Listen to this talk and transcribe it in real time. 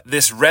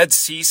This Red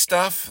Sea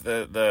stuff,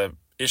 the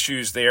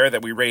issues there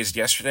that we raised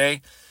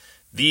yesterday,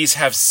 these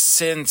have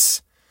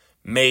since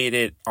made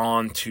it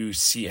onto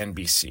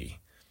CNBC.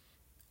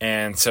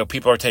 And so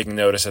people are taking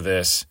notice of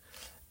this.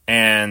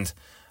 And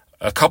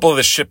a couple of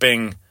the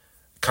shipping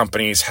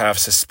companies have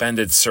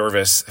suspended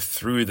service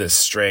through this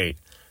strait.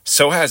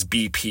 So has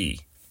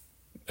BP,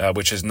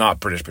 which is not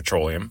British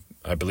Petroleum.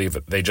 I believe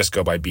that they just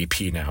go by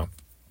BP now.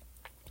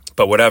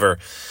 But whatever.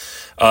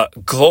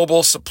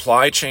 Global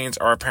supply chains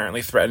are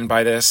apparently threatened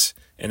by this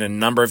in a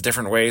number of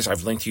different ways.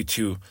 I've linked you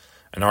to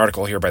an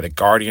article here by The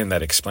Guardian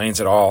that explains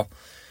it all.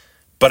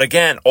 But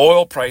again,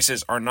 oil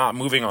prices are not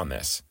moving on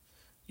this.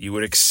 You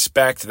would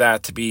expect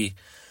that to be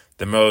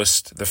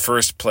the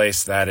first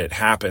place that it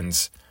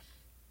happens,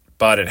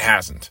 but it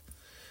hasn't.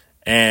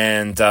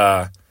 And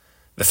the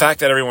fact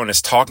that everyone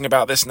is talking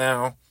about this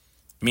now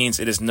means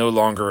it is no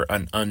longer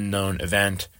an unknown event.